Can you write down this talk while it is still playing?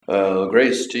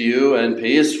Grace to you and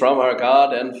peace from our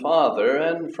God and Father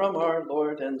and from our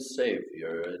Lord and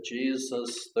Savior,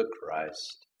 Jesus the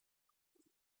Christ.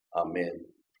 Amen.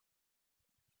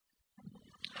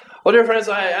 Well, dear friends,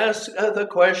 I ask the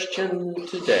question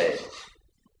today.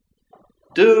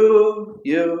 Do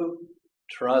you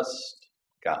trust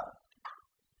God?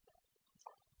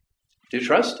 Do you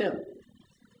trust Him?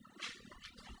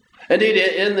 Indeed,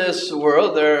 in this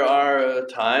world, there are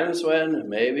times when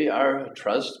maybe our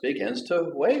trust begins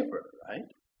to waver, right?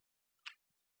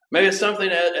 Maybe it's something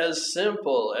as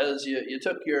simple as you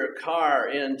took your car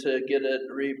in to get it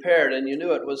repaired, and you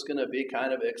knew it was going to be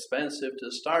kind of expensive to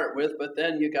start with, but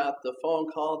then you got the phone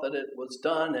call that it was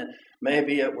done, and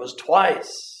maybe it was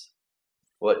twice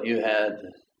what you had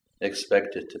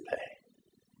expected to pay.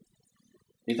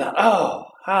 You thought, oh,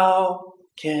 how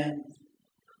can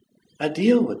I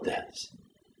deal with this?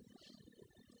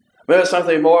 Maybe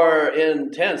something more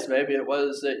intense. Maybe it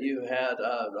was that you had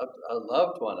a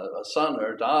loved one, a son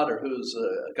or daughter who's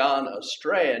gone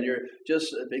astray, and you're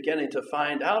just beginning to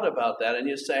find out about that, and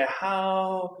you say,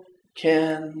 how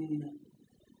can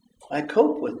I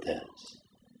cope with this?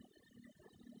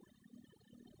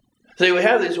 See, we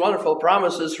have these wonderful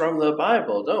promises from the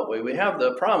Bible, don't we? We have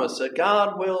the promise that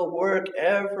God will work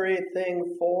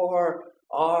everything for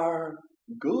our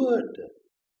good,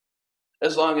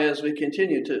 as long as we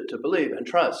continue to believe and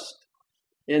trust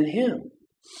in Him.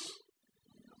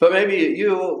 But maybe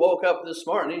you woke up this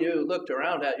morning, you looked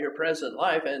around at your present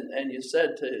life, and you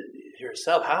said to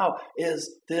yourself, how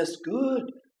is this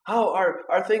good? How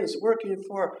are things working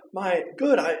for my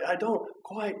good? I don't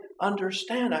quite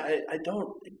understand. I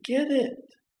don't get it.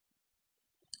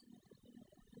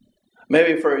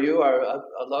 Maybe for you,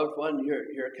 a loved one,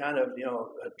 you're kind of,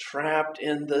 trapped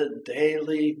in the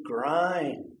daily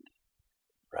grind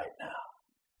right now.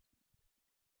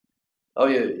 Oh,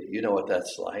 you know what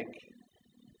that's like.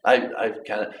 I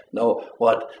kind of know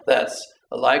what that's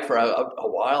like. For a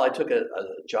while, I took a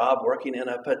job working in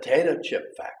a potato chip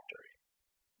factory.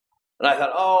 And I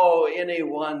thought, oh,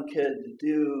 anyone could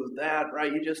do that,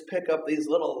 right? You just pick up these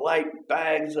little light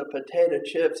bags of potato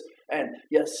chips and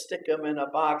you stick them in a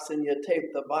box and you tape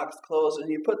the box closed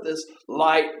and you put this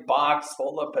light box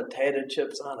full of potato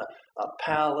chips on a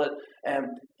pallet, and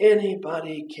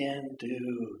anybody can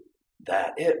do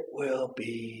that. It will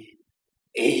be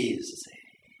easy.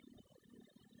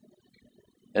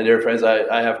 And dear friends,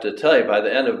 I have to tell you, by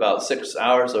the end of about 6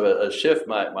 hours of a shift,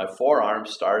 my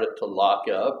forearms started to lock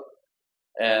up.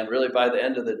 And really, by the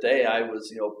end of the day, I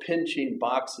was, pinching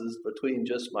boxes between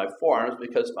just my forearms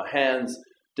because my hands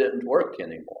didn't work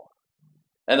anymore.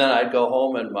 And then I'd go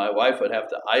home and my wife would have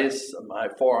to ice my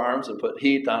forearms and put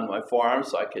heat on my forearms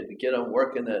so I could get them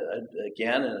working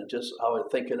again. And I was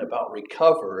thinking about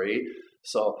recovery.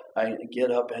 So I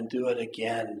get up and do it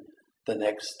again the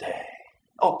next day.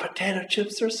 Oh, potato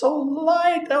chips are so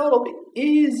light. Oh, it'll be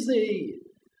easy.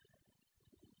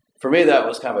 For me, that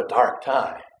was kind of a dark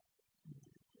time,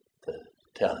 to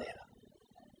tell you.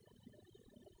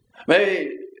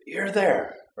 Maybe you're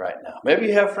there right now. Maybe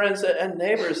you have friends and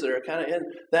neighbors that are kind of in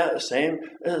that same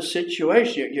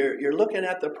situation. You're looking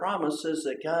at the promises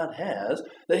that God has,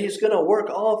 that He's going to work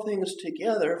all things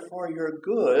together for your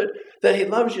good, that He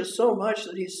loves you so much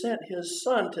that He sent His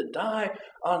Son to die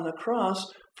on the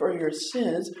cross for your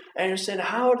sins. And you're saying,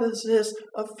 how does this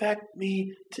affect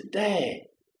me today,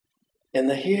 in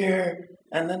the here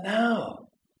and the now?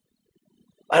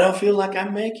 I don't feel like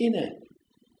I'm making it.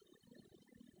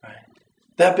 Right?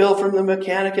 That bill from the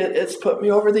mechanic, it's put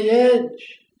me over the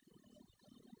edge.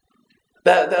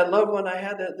 That loved one I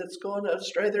had that's going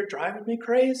astray, they're driving me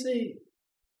crazy.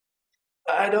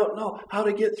 I don't know how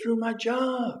to get through my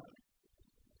job.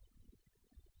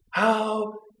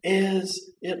 How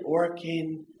is it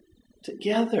working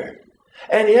together?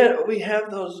 And yet we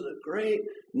have those great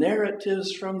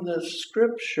narratives from the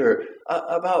Scripture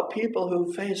about people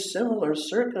who face similar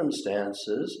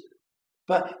circumstances,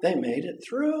 but they made it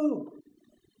through.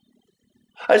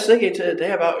 I was thinking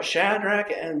today about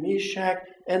Shadrach and Meshach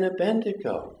and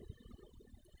Abednego.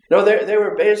 They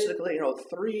were basically,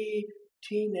 three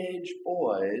teenage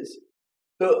boys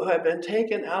who had been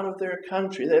taken out of their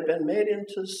country. They'd been made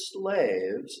into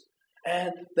slaves,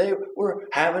 and they were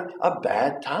having a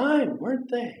bad time, weren't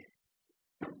they?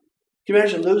 Can you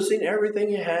imagine losing everything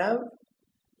you have?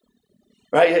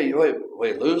 Right?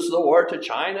 We lose the war to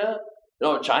China.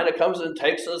 China comes and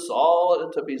takes us all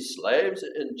to be slaves.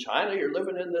 In China, you're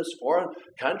living in this foreign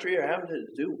country. You're having to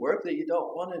do work that you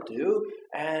don't want to do.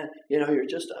 And, you're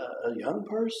just a young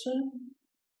person.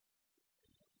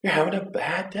 You're having a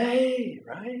bad day,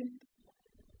 right?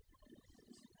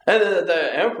 And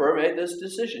the emperor made this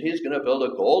decision. He's going to build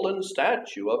a golden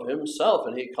statue of himself.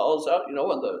 And he calls out,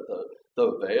 when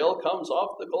the veil comes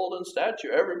off the golden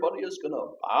statue, everybody is going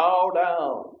to bow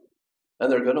down.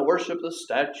 And they're going to worship the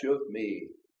statue of me.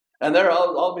 And there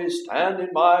I'll be standing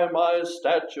by my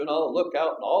statue, and I'll look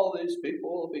out, and all these people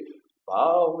will be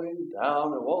bowing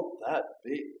down. And won't that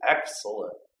be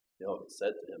excellent? He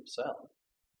said to himself.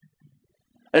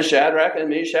 And Shadrach and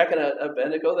Meshach and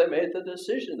Abednego, they made the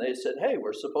decision. They said, hey,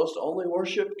 we're supposed to only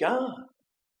worship God.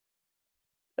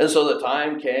 And so the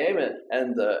time came,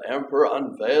 and the emperor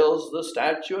unveils the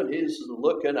statue, and he's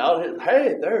looking out. And,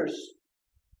 hey, there's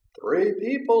 3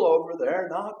 people over there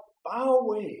not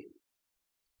bowing.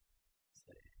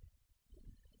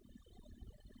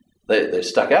 They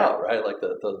stuck out, right? Like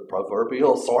the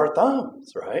proverbial sore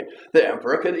thumbs, right? The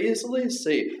emperor could easily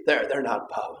see they're not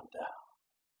bowing down.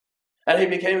 And he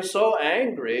became so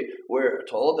angry, we're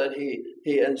told, that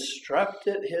he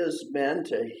instructed his men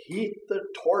to heat the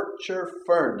torture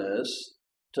furnace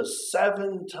to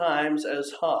 7 times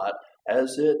as hot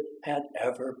as it had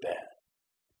ever been.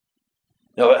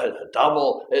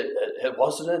 Double, it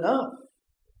wasn't enough.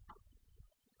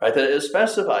 Right? That it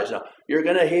specifies, you're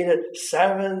going to heat it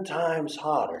 7 times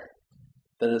hotter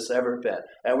than it's ever been.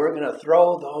 And we're going to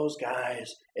throw those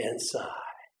guys inside.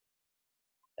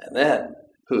 And then,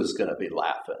 who's going to be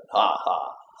laughing? Ha,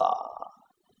 ha, ha.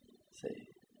 See?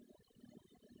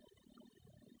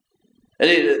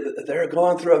 And they're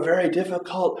going through a very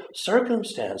difficult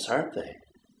circumstance, aren't they?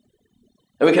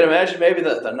 And we can imagine maybe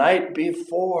the night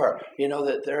before,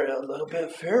 that they're a little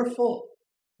bit fearful.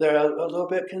 They're a little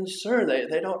bit concerned.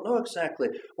 They don't know exactly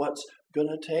what's going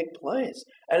to take place.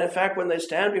 And in fact, when they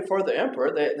stand before the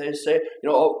emperor, they say,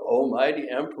 Almighty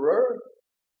Emperor,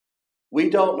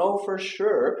 we don't know for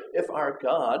sure if our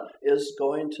God is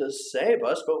going to save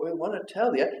us, but we want to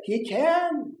tell you, He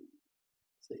can.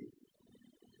 See?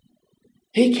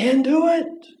 He can do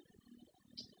it.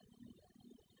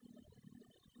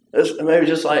 It's maybe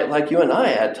just like you and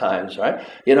I at times, right?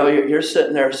 You're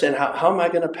sitting there saying, how am I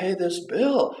going to pay this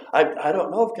bill? I don't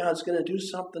know if God's going to do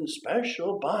something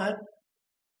special, but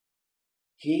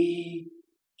He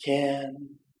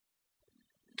can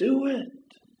do it.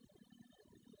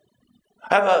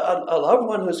 I have a loved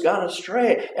one who's gone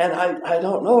astray, and I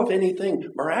don't know if anything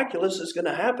miraculous is going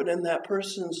to happen in that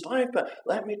person's life, but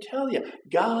let me tell you,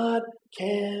 God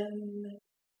can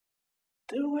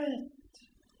do it.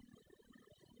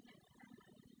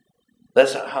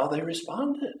 That's how they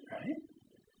responded, right?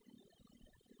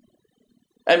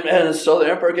 And so the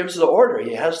emperor gives the order.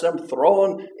 He has them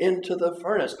thrown into the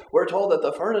furnace. We're told that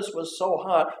the furnace was so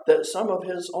hot that some of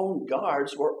his own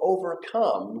guards were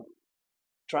overcome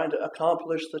trying to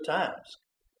accomplish the task.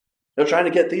 They're trying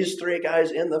to get these 3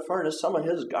 guys in the furnace. Some of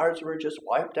his guards were just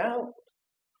wiped out.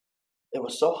 It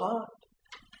was so hot.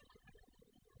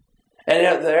 And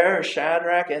yet there,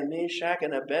 Shadrach and Meshach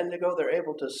and Abednego, they're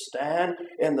able to stand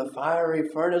in the fiery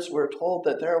furnace. We're told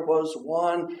that there was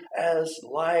one as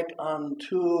like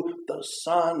unto the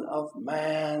Son of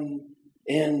Man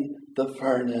in the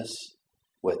furnace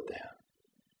with them.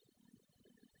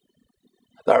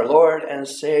 Our Lord and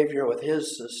Savior, with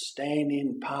His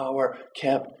sustaining power,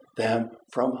 kept them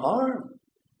from harm.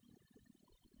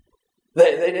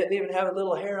 They didn't even have a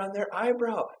little hair on their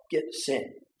eyebrow get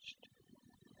singed.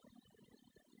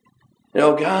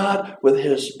 God, with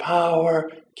His power,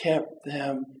 kept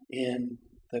them in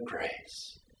the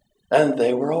grace. And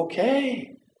they were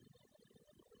okay.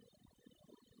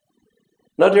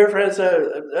 Now, dear friends,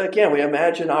 again, we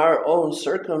imagine our own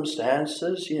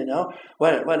circumstances,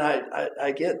 When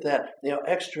I get that,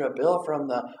 extra bill from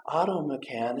the auto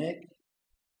mechanic,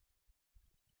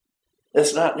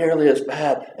 it's not nearly as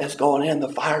bad as going in the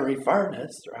fiery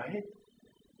furnace, right?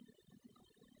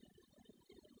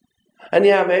 And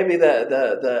yeah, maybe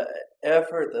the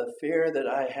effort, the fear that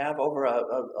I have over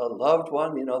a loved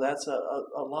one, that's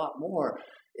a lot more,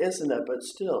 isn't it? But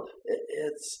still,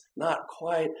 it's not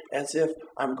quite as if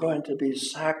I'm going to be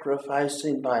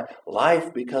sacrificing my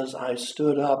life because I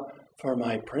stood up for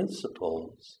my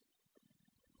principles.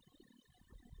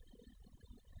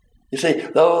 You see,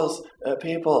 those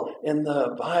people in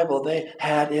the Bible, they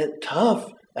had it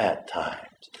tough at times.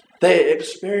 They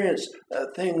experienced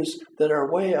things that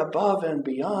are way above and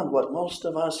beyond what most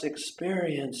of us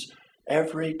experience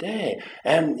every day.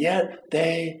 And yet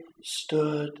they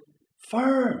stood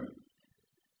firm,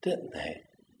 didn't they?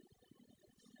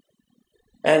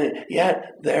 And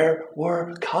yet there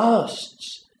were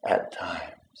costs at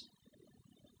times.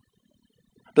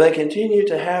 But they continue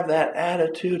to have that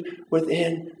attitude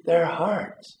within their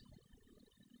hearts.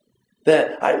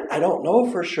 That I don't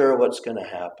know for sure what's going to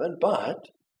happen, but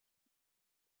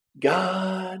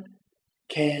God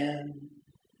can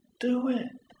do it.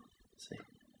 See?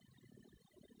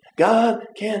 God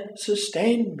can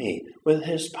sustain me with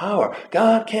His power.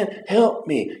 God can help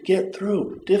me get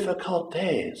through difficult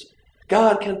days.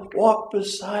 God can walk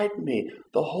beside me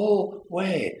the whole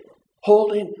way,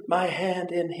 holding my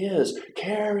hand in His,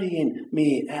 carrying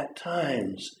me at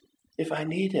times if I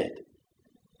need it.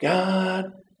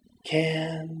 God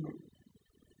can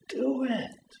do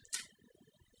it.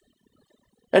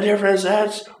 And dear friends,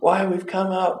 that's why we've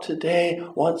come out today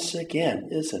once again,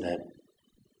 isn't it?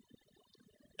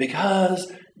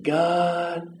 Because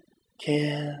God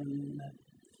can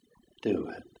do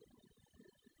it.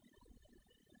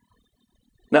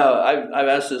 Now, I've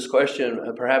asked this question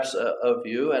perhaps of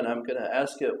you, and I'm going to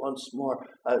ask it once more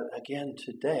again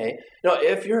today.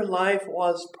 If your life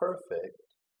was perfect,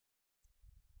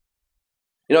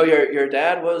 your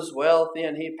dad was wealthy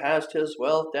and he passed his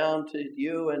wealth down to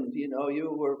you, and,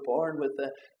 you were born with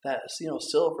that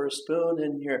silver spoon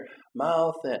in your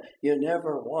mouth, and you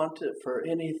never wanted for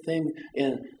anything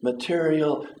in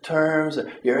material terms.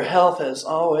 Your health has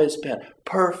always been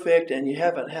perfect, and you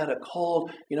haven't had a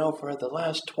cold, for the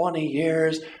last 20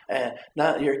 years, and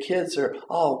now your kids are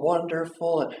all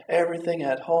wonderful, and everything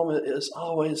at home is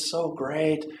always so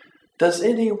great. Does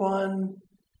anyone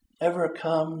ever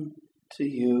come to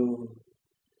you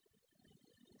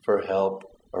for help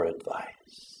or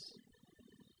advice?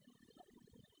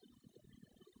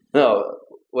 No,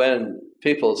 when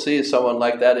people see someone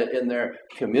like that in their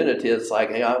community, it's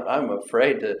like, hey, I'm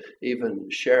afraid to even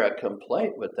share a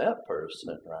complaint with that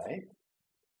person, right?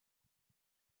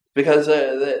 Because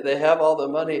they have all the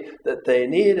money that they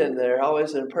need, and they're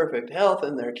always in perfect health,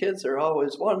 and their kids are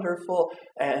always wonderful.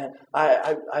 And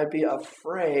I'd be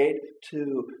afraid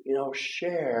to,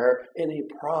 share any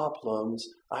problems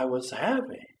I was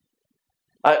having.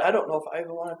 I don't know if I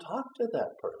even want to talk to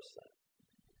that person,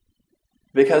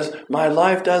 because my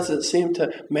life doesn't seem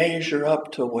to measure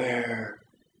up to where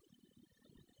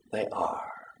they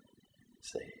are.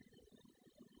 See?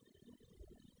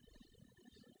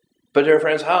 But dear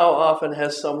friends, how often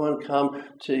has someone come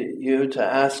to you to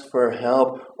ask for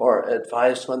help or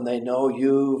advice when they know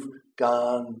you've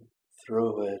gone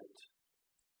through it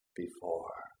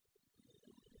before?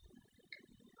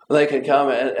 They can come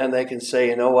and they can say,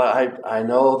 you know what, I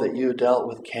know that you dealt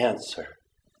with cancer,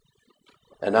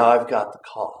 and now I've got the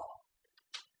call.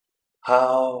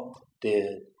 How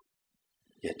did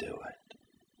you do it?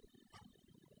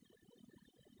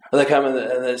 And they come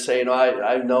and they say,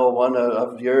 I know one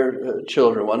of your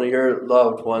children, one of your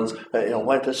loved ones,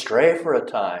 went astray for a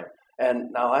time.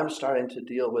 And now I'm starting to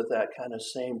deal with that kind of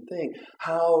same thing.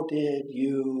 How did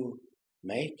you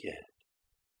make it?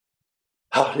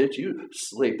 How did you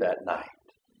sleep at night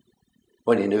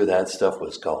when you knew that stuff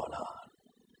was going on?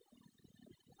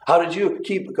 How did you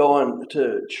keep going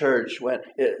to church when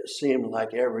it seemed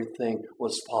like everything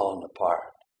was falling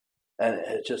apart and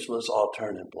it just was all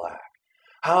turning black?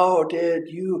 How did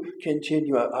you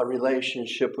continue a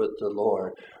relationship with the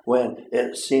Lord when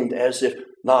it seemed as if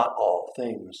not all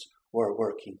things were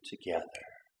working together?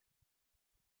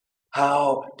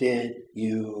 How did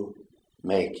you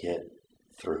make it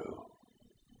through?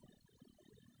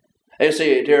 And you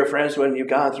see, dear friends, when you've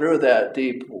gone through that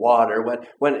deep water,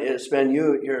 when it's been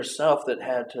you yourself that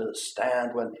had to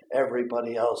stand when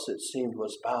everybody else, it seemed,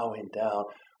 was bowing down,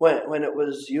 when it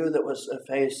was you that was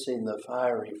facing the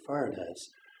fiery furnace,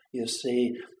 you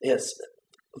see, it's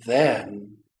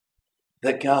then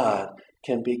that God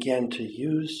can begin to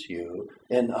use you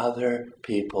in other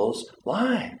people's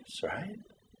lives, right?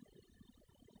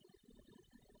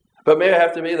 But maybe I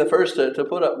have to be the first to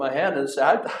put up my hand and say,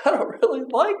 I don't really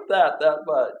like that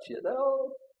much,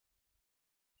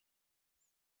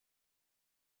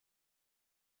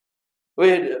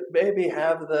 We'd maybe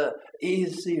have the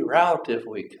easy route if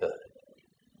we could.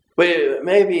 We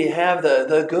maybe have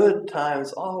the good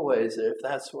times always if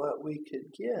that's what we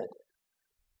could get.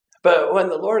 But when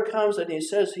the Lord comes and He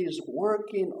says He's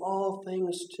working all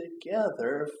things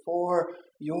together for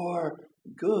your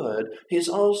good, He's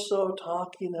also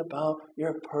talking about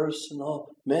your personal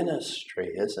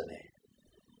ministry, isn't He?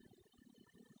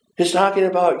 He's talking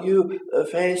about you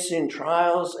facing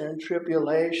trials and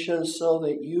tribulations so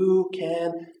that you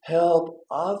can help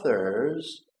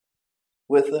others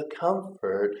with the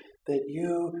comfort that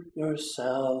you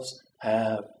yourselves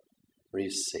have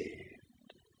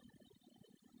received.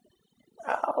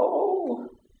 Oh,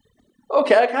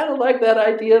 okay, I kind of like that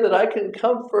idea that I can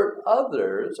comfort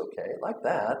others. Okay, like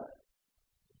that.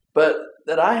 but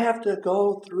that I have to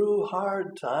go through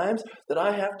hard times, that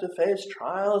I have to face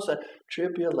trials and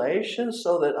tribulations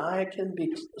so that I can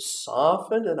be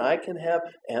softened and I can have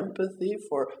empathy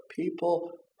for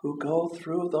people who go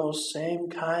through those same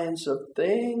kinds of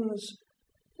things.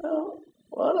 I don't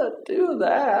want to do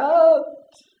that. I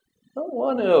don't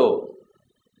want to.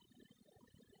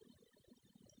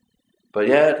 But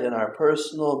yet, in our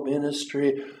personal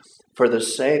ministry, for the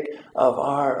sake of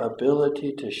our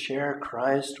ability to share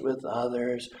Christ with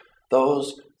others,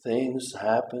 those things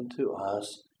happen to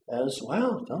us as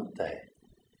well, don't they?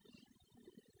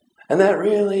 And that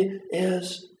really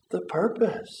is the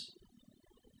purpose.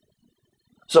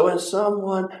 So when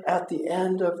someone at the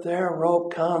end of their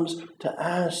rope comes to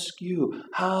ask you,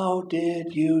 how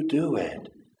did you do it?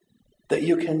 That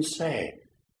you can say,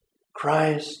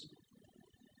 Christ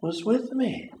was with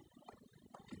me.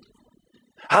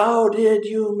 How did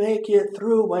you make it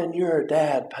through when your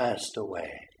dad passed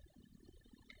away?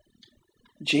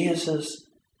 Jesus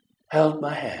held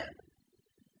my hand.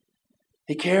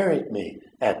 He carried me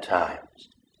at times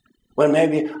when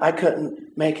maybe I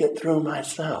couldn't make it through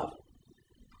myself.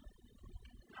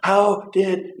 How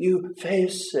did you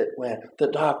face it when the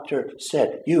doctor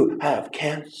said, you have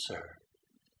cancer?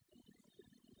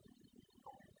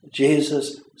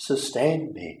 Jesus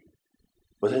sustained me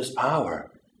with his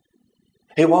power.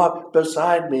 He walked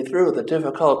beside me through the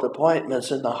difficult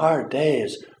appointments and the hard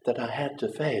days that I had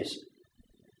to face.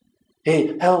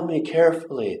 He held me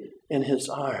carefully in his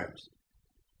arms.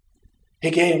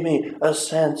 He gave me a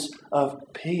sense of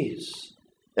peace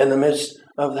in the midst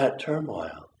of that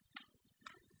turmoil.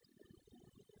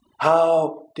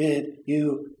 How did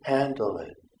you handle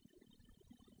it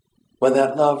when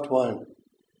that loved one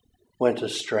went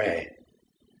astray?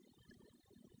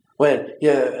 When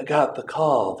you got the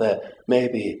call that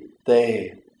maybe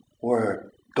they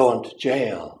were going to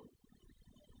jail,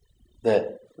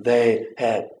 that they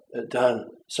had done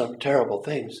some terrible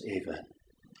things even.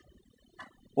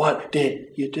 What did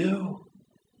you do?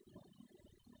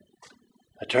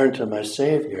 I turned to my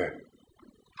Savior.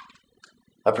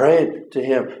 I prayed to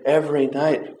him every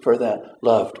night for that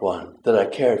loved one that I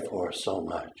cared for so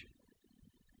much.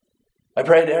 I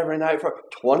prayed every night for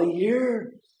 20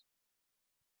 years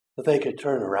that they could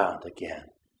turn around again.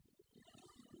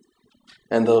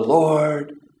 And the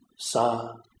Lord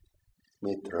saw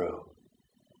me through.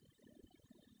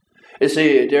 You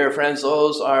see, dear friends,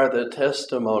 those are the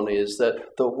testimonies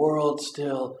that the world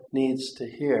still needs to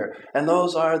hear. And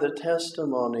those are the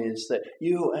testimonies that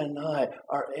you and I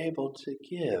are able to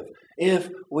give if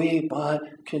we but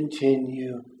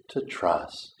continue to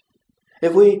trust.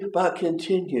 If we but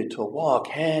continue to walk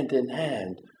hand in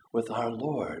hand with our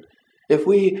Lord. If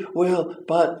we will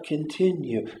but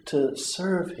continue to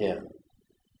serve him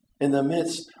in the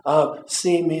midst of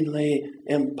seemingly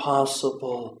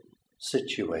impossible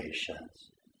situations.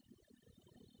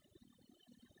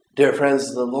 Dear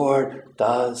friends, the Lord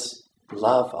does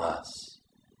love us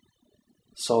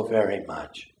so very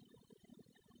much.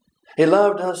 He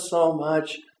loved us so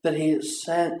much that he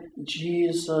sent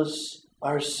Jesus,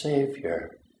 our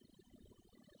Savior,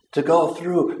 to go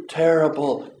through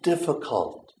terrible,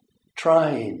 difficult,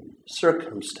 trying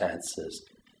circumstances,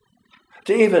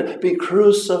 to even be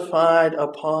crucified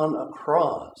upon a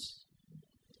cross,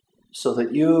 so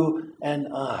that you and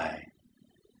I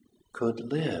could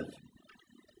live.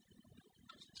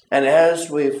 And as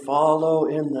we follow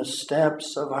in the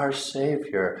steps of our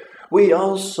Savior, we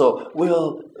also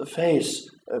will face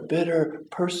bitter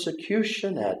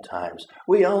persecution at times.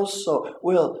 We also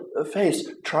will face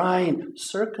trying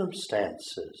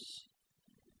circumstances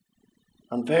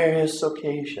on various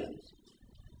occasions.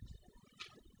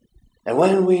 And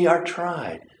when we are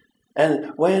tried,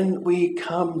 and when we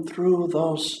come through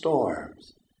those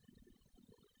storms,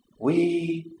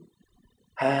 we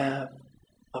have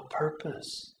a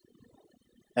purpose.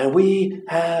 And we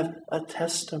have a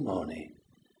testimony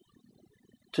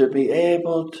to be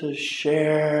able to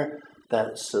share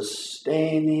that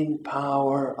sustaining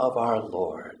power of our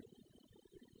Lord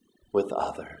with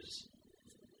others.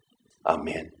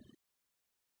 Amen.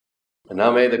 And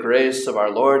now may the grace of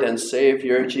our Lord and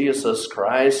Savior Jesus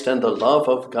Christ and the love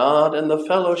of God and the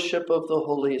fellowship of the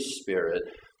Holy Spirit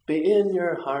be in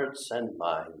your hearts and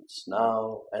minds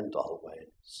now and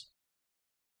always.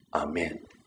 Amen.